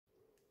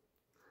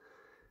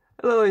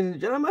Hello ladies and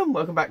gentlemen,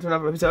 welcome back to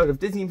another episode of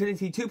Disney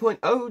Infinity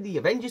 2.0, the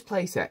Avengers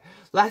playset.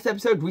 Last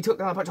episode we took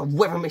down a bunch of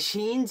weather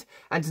machines,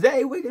 and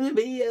today we're going to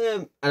be,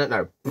 I don't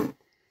know,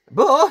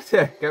 but,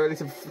 get ready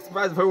to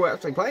surprise of who we're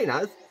actually playing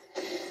as.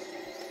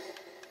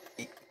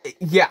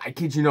 Yeah, I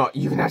kid you not,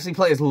 you can actually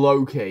play as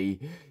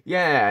Loki.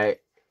 Yeah,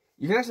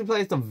 you can actually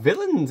play as the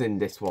villains in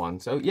this one,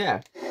 so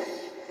yeah.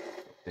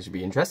 This should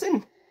be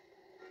interesting.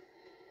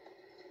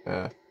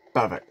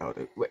 Perfect, I'll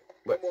do. Wait.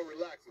 More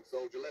relaxing,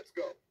 soldier, let's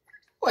go.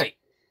 Wait.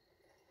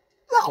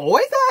 Is that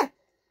always there?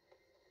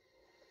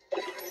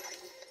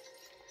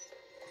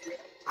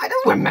 I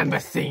don't remember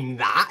seeing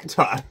that.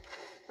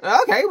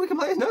 Okay, we can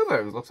play as Nova.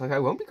 It looks like I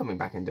won't be coming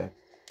back into...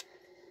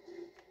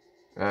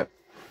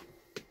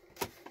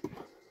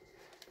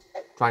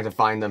 trying to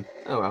find them.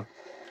 Oh well.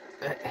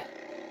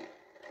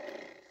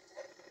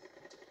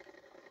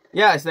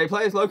 Yes, they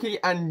play as Loki,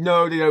 and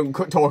no, they don't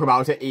talk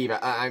about it either.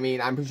 I mean,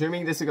 I'm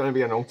presuming this is going to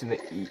be an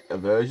alternate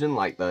version,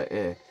 like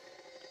the...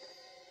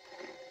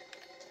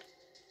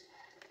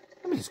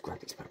 Let me just grab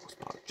these purple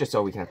sparks, just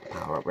so we can have the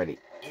power up ready.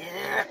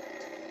 Yeah.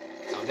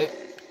 That'll do.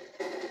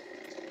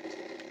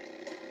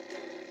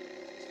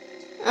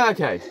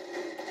 Okay.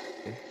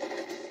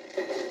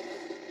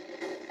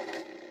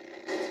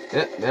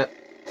 Yep.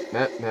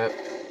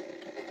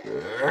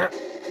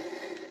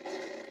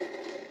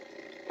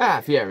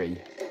 Ah,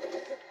 Fury.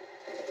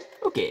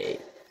 Okay.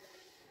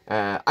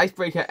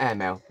 Icebreaker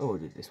airmail. Oh,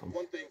 did this one.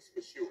 One thing's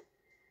for sure.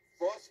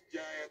 Frost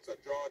giants are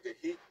drawn to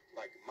heat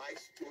like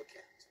mice to a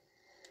cat.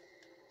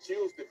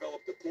 S.H.I.E.L.D's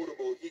developed a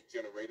portable heat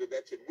generator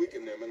that should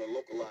weaken them in a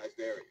localized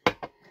area.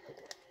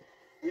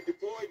 We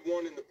deployed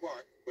one in the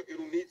park, but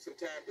it'll need some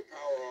time to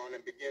power on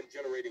and begin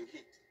generating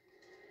heat.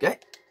 Okay.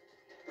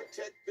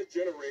 Protect the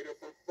generator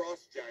from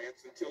frost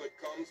giants until it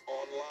comes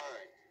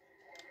online.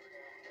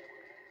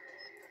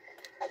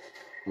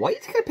 Why are you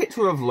taking a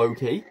picture of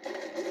Loki?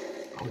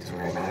 Oh, it doesn't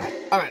really matter.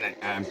 Alright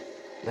then,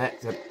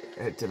 let's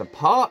head to the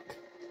park.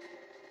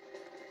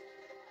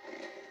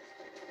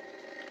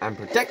 And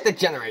protect the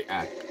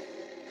generator.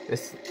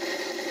 This.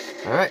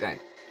 Alright then.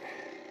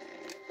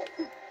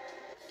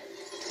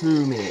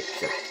 2 minutes.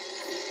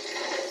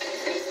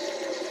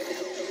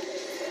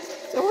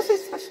 So what's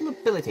his special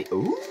ability?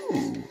 Ooh.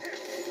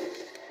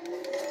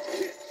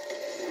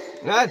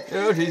 Ah,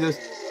 oh Jesus.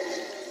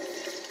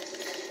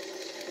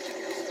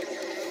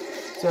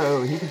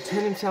 So he can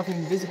turn himself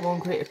invisible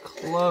and create a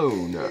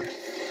clone.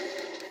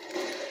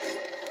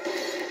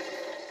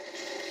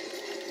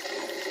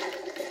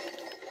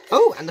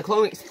 Oh, and the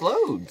clone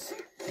explodes.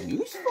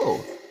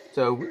 Useful.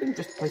 So we can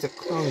just place a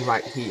clone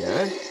right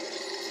here.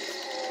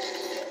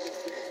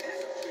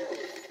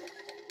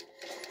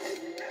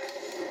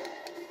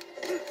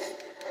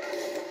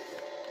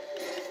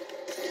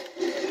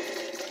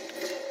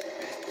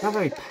 Not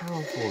very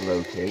powerful,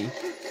 Loki.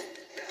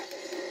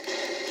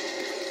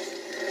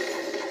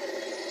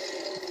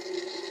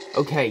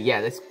 Okay, yeah,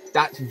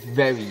 that's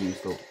very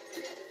useful.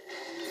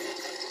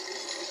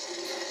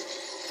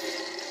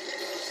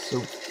 So,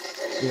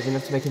 we have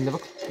enough to make another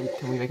clone?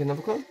 Can we make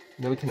another clone?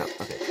 No, we cannot.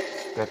 Okay,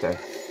 we have to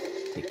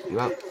take you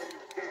out.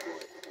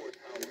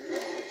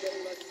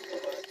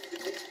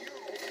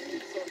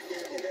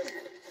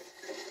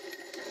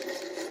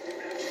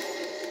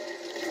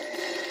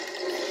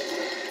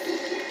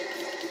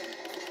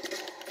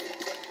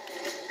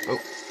 Oh,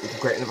 we can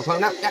create another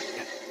clone now. Yeah.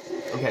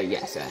 Okay,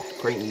 yes,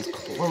 creating these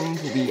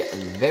clones will be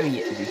very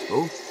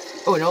useful.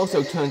 Oh, it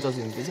also turns us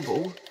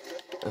invisible.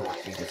 Oh,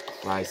 Jesus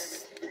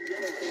Christ.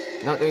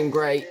 Not doing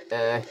great.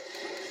 The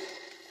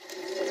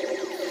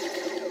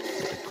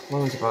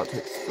clone's about to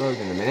explode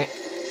in a minute.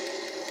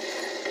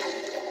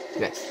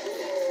 Yes.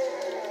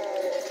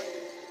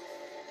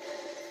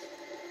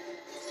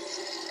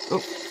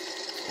 Oh,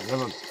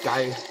 another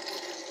guy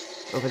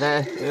over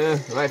there.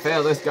 We might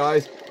fail this,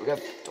 guys. We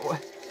got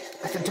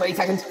less than 20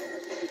 seconds.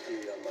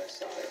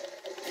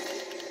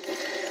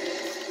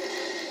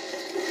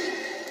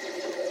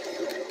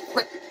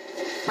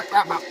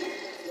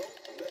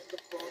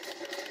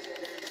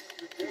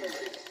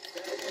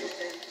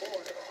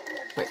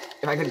 Wait,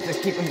 if I could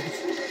just keep them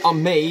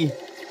on me.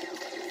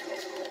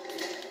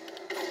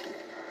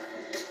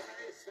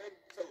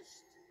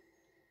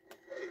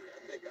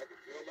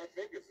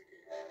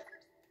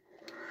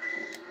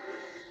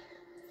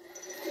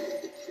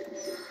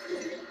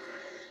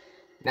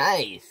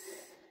 Nice.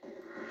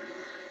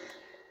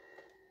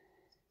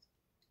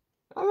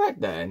 Alright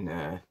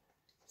then,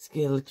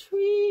 skill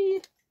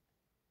tree.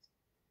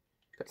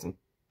 Got some.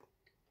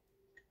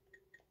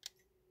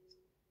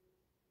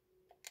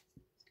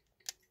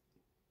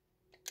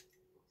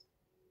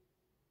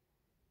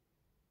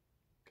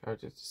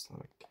 Just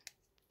like.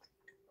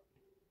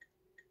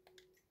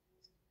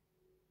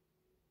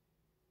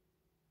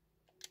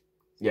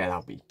 Yeah,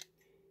 that'll be.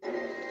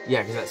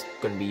 Yeah, because that's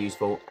going to be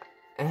useful.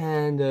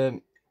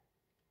 And,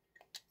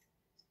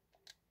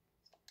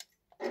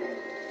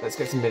 let's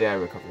get some mid-air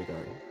recovery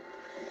going.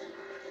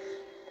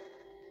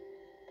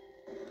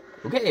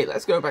 Okay,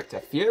 let's go back to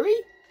Fury.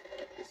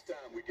 This time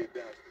we get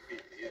down to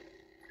defeat the enemy.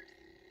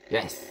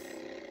 Yes.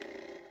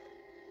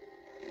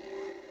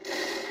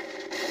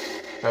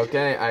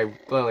 Okay, I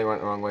clearly went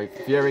the wrong way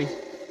for Fury.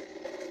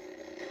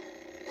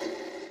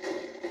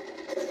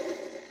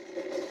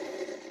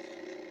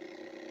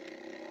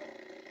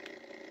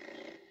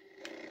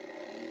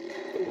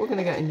 We're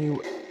gonna get a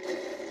new...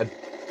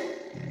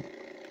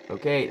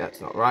 Okay, that's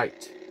not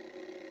right.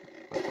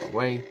 Wrong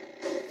way.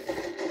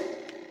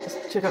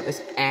 Let's check out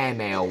this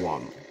airmail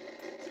one.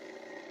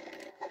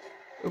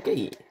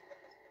 Okay. S.H.I.E.L.D.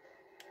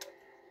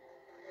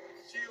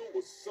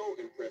 was so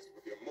impressed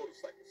with your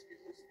motorcycle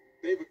skills,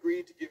 they've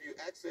agreed to give you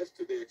access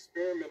to their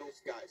experimental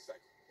sky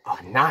cycle. Oh,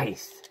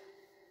 nice.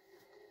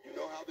 You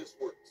know how this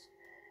works.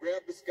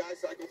 Grab the sky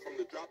cycle from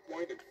the drop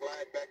point and fly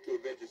it back to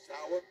Avengers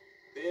Tower.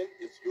 Then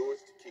it's yours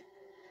to keep.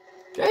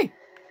 Okay.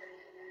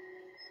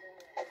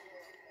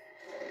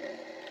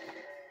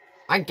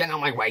 I'm getting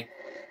on my way.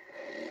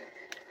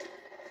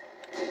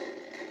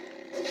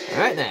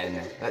 Alright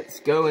then, let's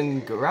go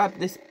and grab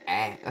this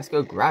air. Let's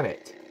go grab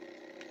it.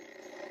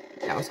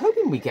 Yeah, I was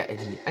hoping we get a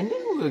new... I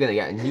knew we were going to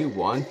get a new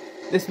one.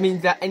 This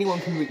means that anyone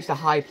can reach the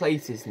high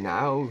places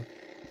now.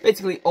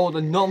 Basically, all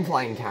the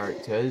non-flying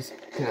characters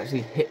can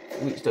actually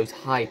reach those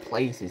high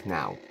places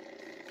now.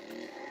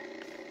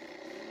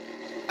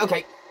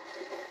 Okay.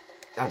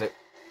 That'll do.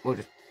 We'll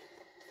just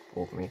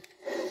walk from here.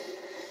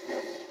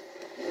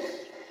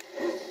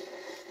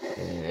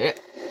 Yep.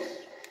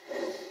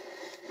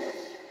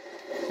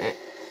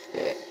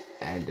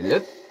 And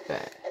look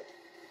there.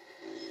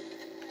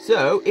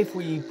 So, if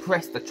we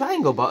press the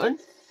triangle button,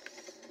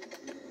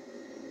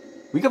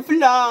 we can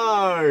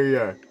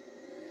fly!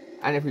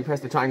 And if we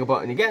press the triangle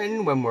button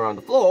again when we're on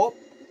the floor,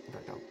 in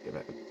fact, I'll give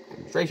it a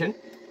demonstration,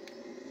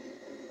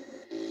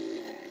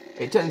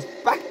 it turns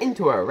back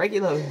into a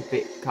regular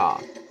bit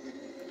car.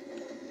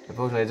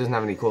 Unfortunately, it doesn't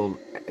have any cool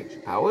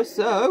extra power,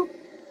 so...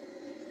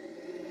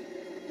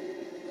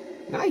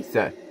 Nice!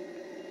 Alright.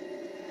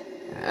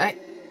 Alright.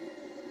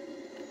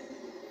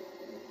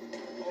 The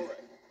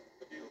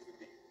deal's a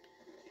deal.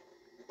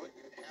 But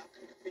you have to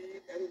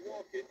feed and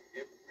walk it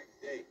every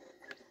day.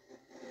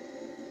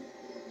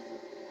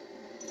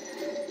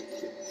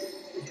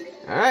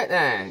 Alright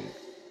then.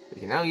 We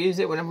can now use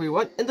it whenever we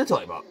want in the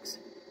toy box.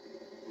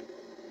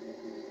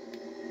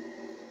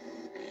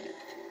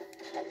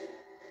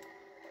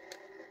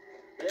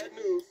 Bad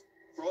news.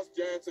 Frost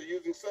giants are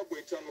using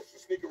subway tunnels to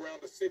sneak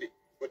around the city.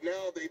 But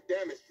now they've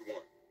damaged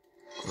one.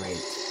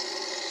 Great.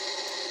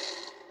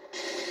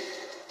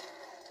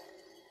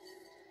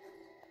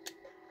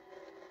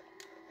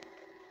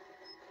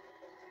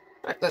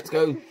 Right, let's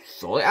go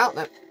sort it out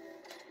then.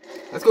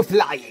 Let's go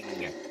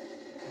flying.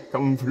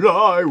 Come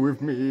fly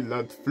with me,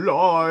 let's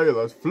fly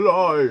away.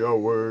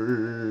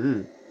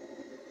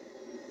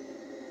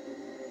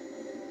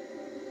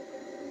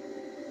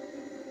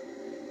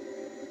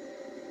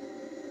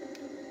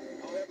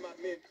 I'll have my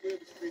men clear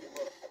the street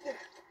above.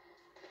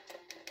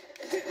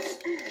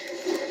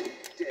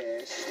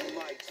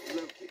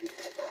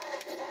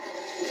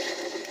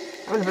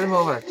 I'm gonna put him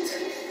over.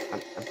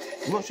 I'm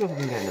not sure if we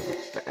can get another.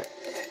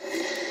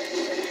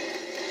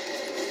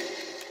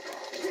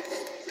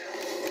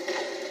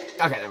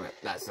 Okay, there we go.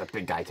 That's a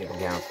big guy taken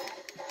down.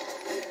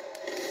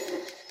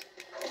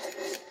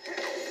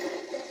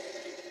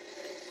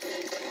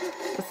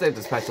 Let's save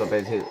the special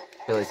abilities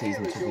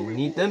until we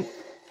need them.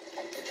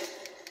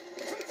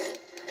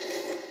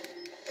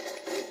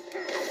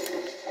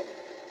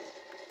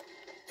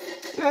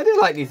 Yeah, I do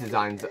like these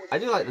designs. I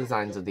do like the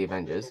designs of the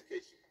Avengers.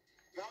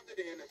 Pound it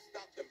in and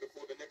stop them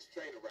before the next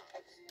train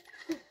arrives.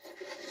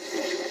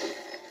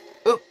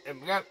 Oh, there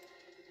we go.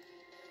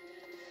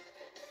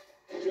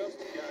 Just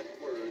got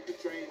word the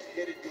train's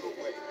headed your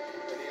way,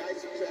 and the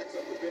icy tracks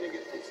are preventing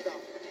it from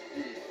stopping.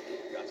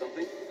 Got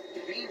something?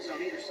 The beams on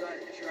either side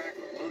of the track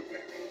are load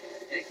bearing.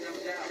 Take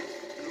those out,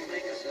 and it'll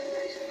make us a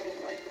nice little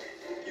flight.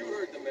 You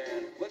heard the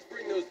man. Let's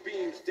bring those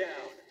beams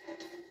down.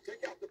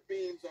 Take out the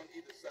beams on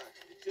either side.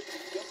 It should be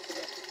just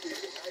enough to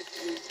create a nice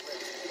smooth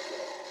track.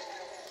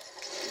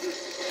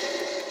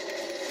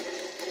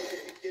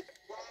 Okay, it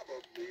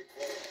probably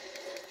won't.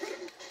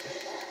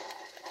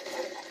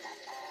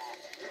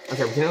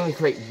 Okay, we can only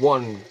create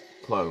one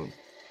clone.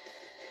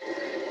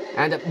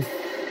 And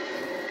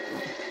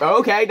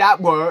okay, that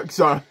works.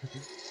 Okay,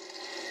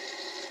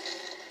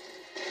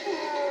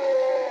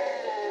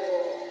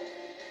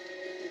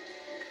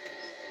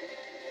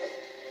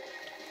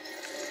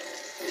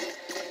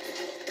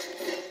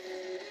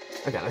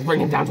 let's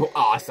bring him down to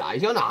our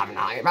size. You're not having a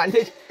high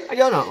advantage, and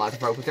you're not allowed to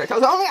throw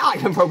projectiles. Only I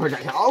can throw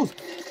projectiles.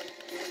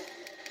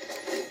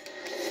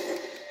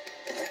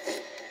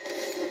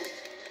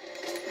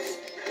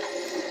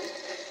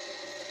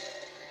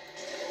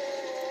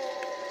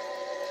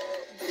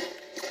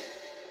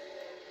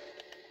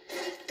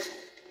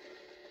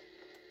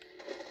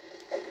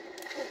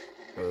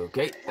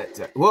 Okay, let's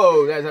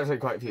whoa, there's actually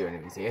quite a few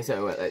enemies here,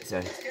 so let's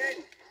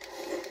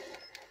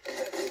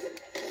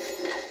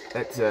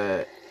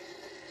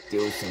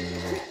deal with some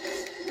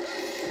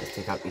let's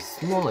take out these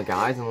smaller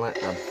guys and let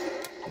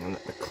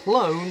the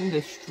clone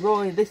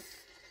destroy this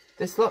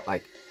look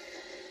like.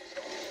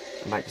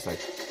 I might just like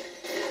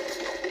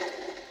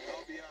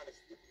I'll be honest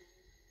with you.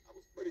 I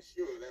was pretty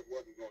sure that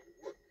wasn't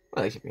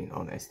Well, at least you're being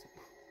honest.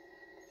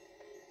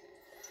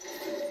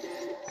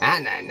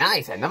 And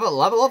nice, another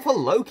level up for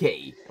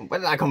Loki. And where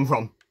did that come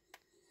from?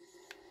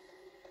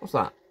 What's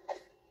that?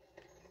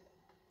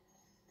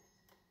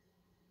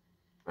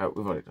 Oh,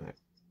 we've already done it.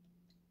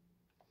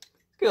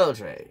 Skill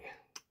tree.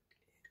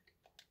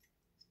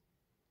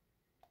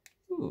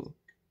 Ooh,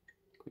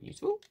 quite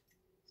useful.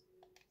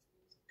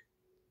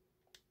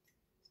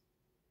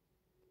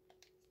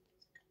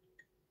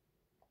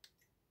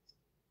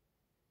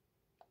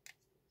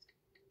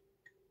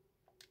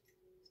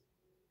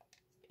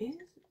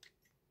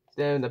 Is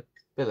there an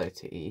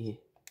ability?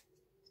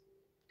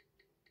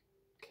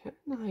 Can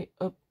I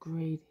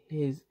upgrade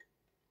his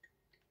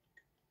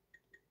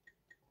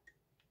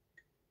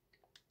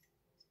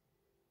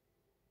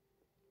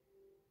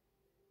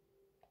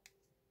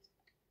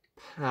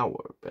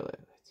power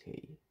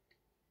ability?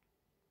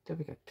 Don't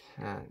think I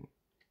can.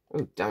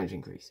 Oh, damage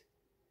increase.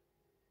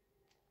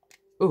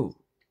 Oh.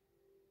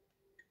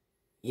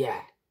 Yeah.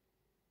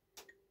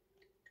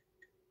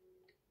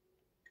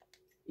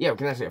 Yeah, we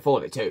can actually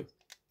afford it too.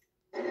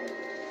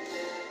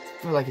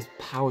 I feel like his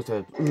powers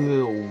are a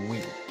little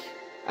weak.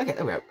 Okay,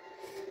 there we go.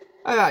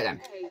 Alright then.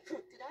 Hey, did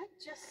I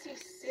just see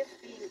Sif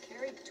being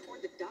carried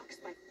toward the docks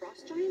by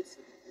frost giants?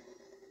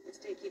 This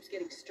day keeps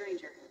getting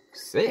stranger.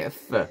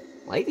 Sif?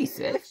 Lady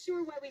Sif? Not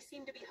sure why we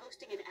seem to be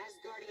hosting an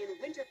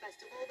Asgardian winter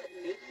festival, but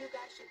maybe you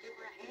guys should give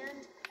her a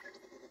hand.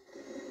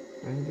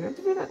 Do we have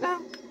to do that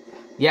now?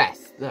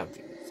 Yes. Oh,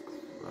 Jesus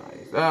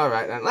Christ.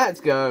 Alright then,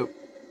 let's go.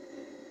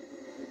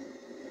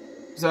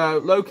 So,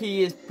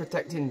 Loki is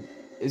protecting,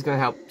 is going to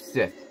help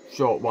Sif.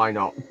 Sure, why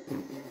not?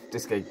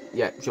 This guy,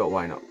 yeah, sure,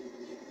 why not?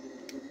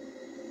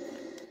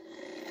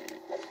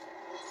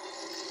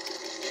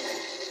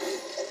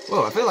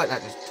 Whoa, I feel like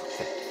that just took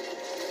it.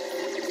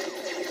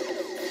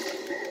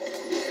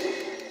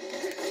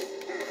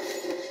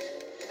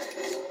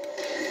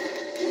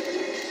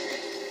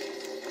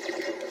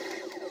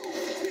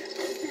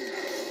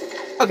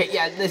 Okay,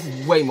 yeah, this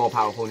is way more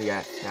powerful than you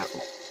get now.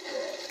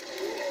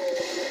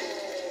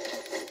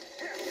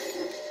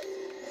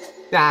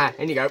 Nah,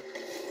 in you go.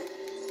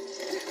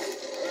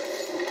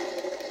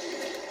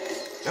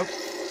 Nope.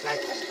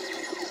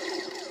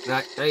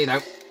 Right, there you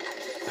go.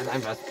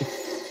 I'm first.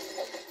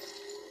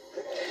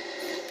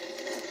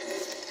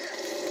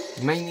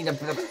 You may need a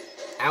bit of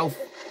elf.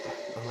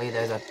 Oh, wait,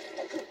 there's a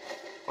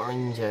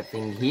orange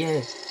thing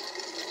here.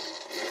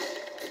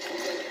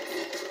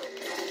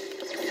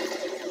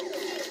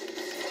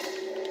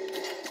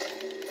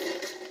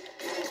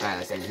 Alright,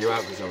 let's take you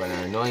out because you're going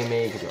to annoy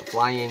me because you're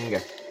flying.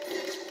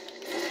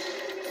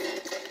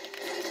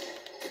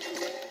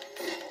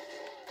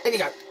 There you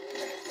go.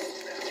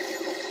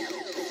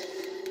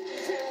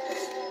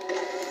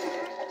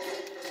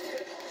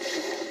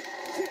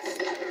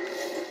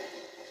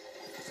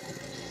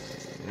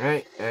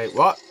 Right,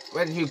 what?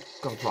 Where did you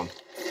come from?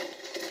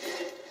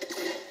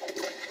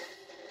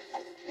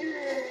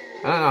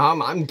 I don't know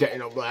how I'm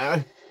getting up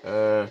there.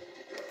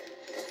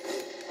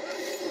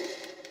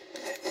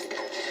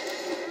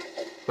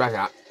 Scratch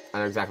that. I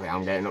know exactly how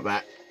I'm getting up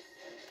there.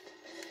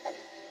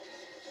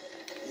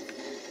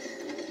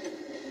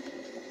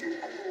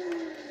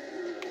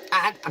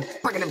 And I'm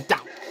bringing him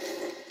down.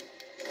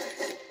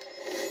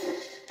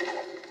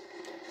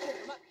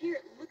 From up here,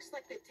 it looks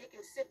like they've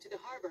taken Sif to the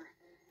harbor.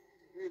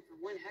 We're in for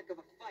one heck of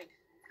a fight.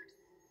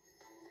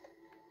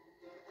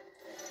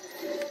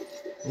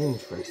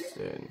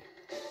 Interesting.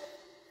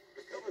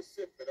 Recover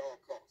Sif at all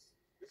costs.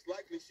 It's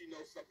likely she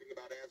knows something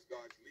about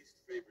Asgard's least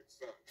favorite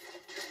son.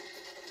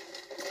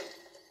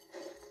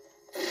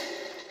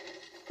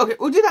 Okay,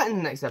 we'll do that in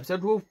the next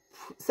episode. We'll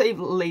save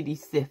Lady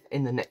Sif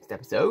in the next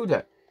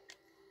episode.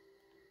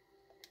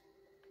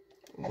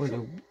 We'll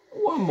do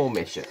one more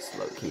mission,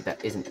 Loki,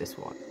 that isn't this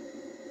one.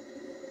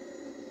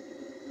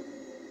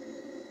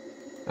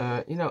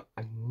 You know,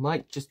 I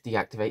might just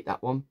deactivate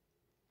that one.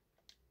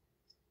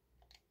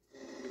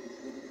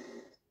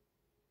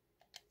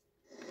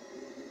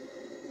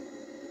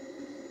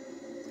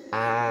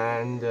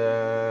 And,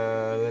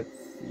 let's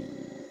see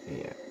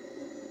here.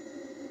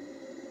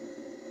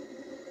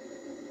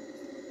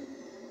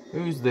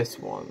 Who's this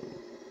one?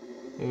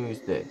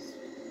 Who's this?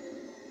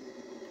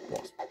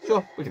 Wasp.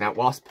 Sure, we can out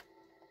Wasp.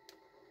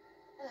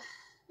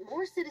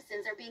 More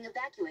citizens are being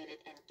evacuated,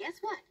 and guess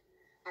what?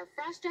 Our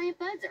frost giant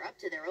buds are up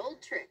to their old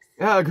tricks.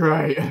 Oh,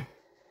 great.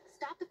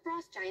 Stop the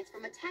frost giants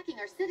from attacking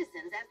our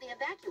citizens as they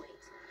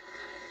evacuate.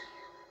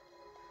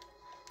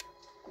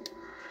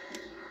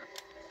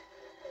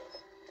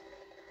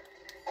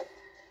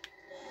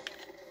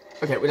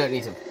 Okay, we don't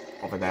need to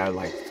over there,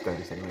 like, it's going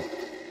to say, like,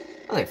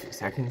 only a few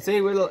seconds.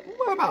 See, we're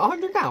about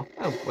 100 now.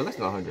 Oh, well, that's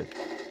not 100.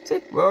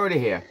 See, we're already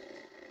here.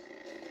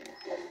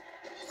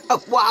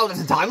 Oh, wow, there's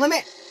a time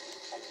limit?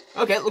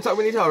 Okay, looks like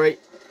we need to hurry.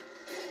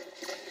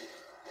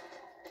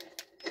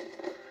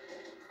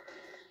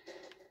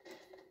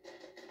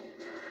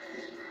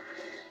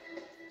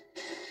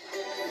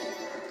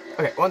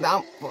 Okay, one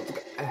down, one to go,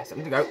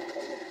 something to go.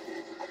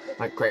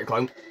 Might create a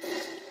clone.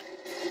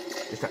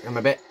 Distract them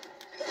a bit.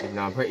 Even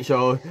though I'm pretty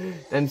sure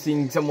them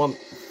seeing someone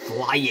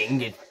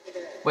flying is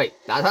Wait,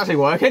 that's actually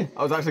working?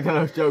 I was actually kind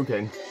of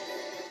joking.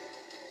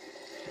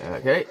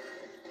 Okay.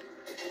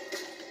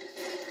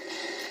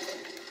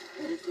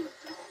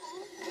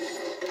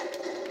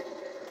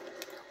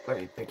 Let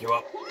me pick you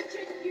up.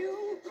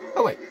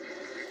 Oh, wait.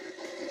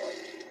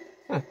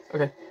 Huh,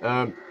 okay.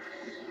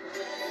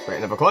 Create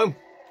another clone.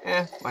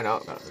 Yeah, why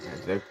not? That's what I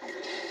have to do.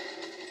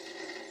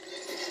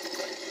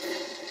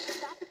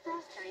 Stop the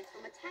frost giants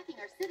from attacking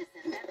our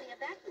citizens as they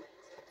evacuate.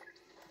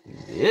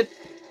 Yep.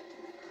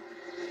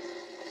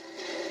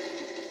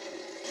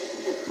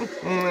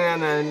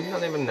 And then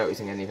not even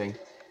noticing anything.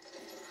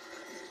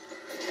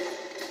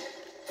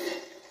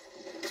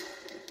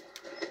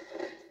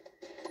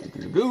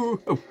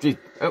 Oh, jeez.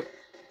 Oh.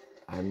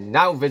 I'm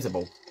now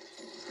visible.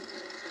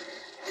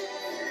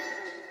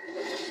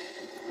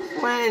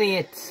 Plenty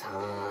of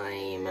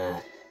time.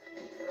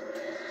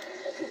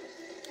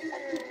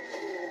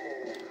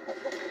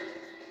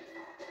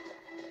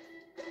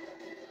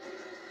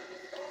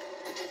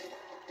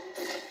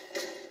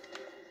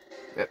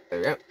 Yep, there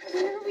we go.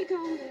 Where are we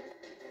going?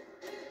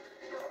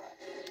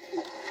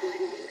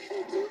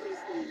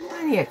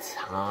 Plenty of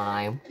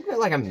time. We've got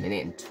like a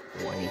minute and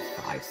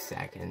 25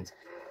 seconds.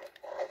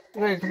 I'm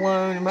gonna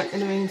clone in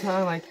the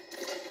meantime, like.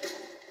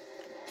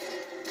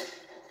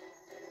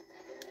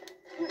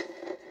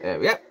 There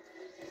we go.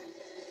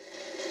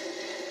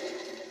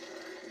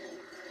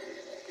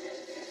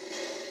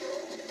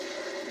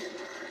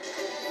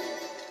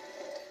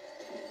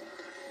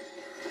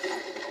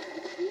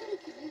 Really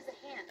could use a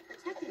hand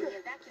protecting the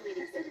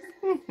evacuating citizens.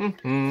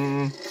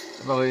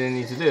 I probably didn't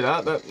need to do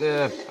that, but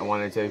I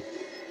wanted to. And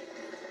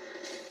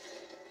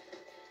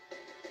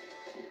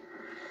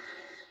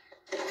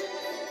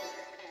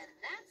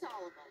that's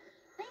all of them.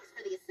 Thanks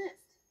for the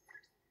assist.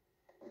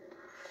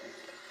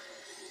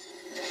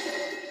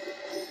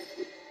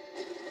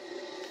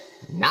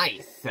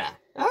 Nice.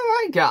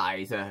 Alright,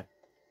 guys.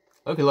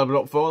 Okay,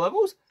 leveled up 4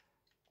 levels.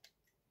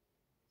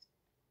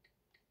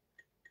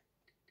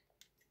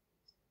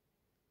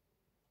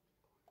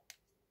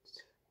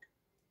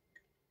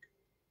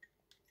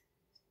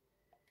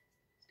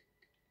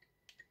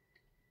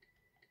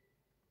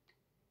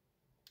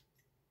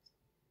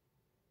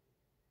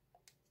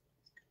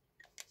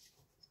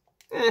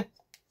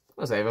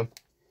 I'll save them.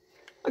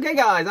 Okay,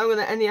 guys, I'm going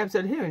to end the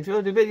episode here.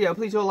 Enjoy the video.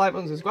 Please hit like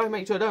button, subscribe,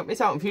 make sure I don't miss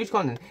out on future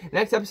content.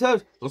 Next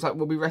episode, looks like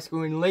we'll be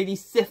rescuing Lady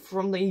Sif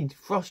from the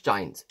Frost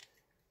Giants.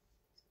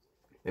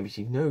 Maybe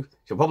she'll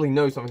probably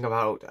know something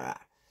about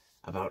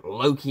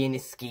Loki and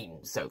his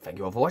schemes. So, thank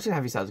you all for watching.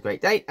 Have yourselves a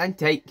great day, and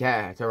take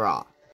care. Ta-ra.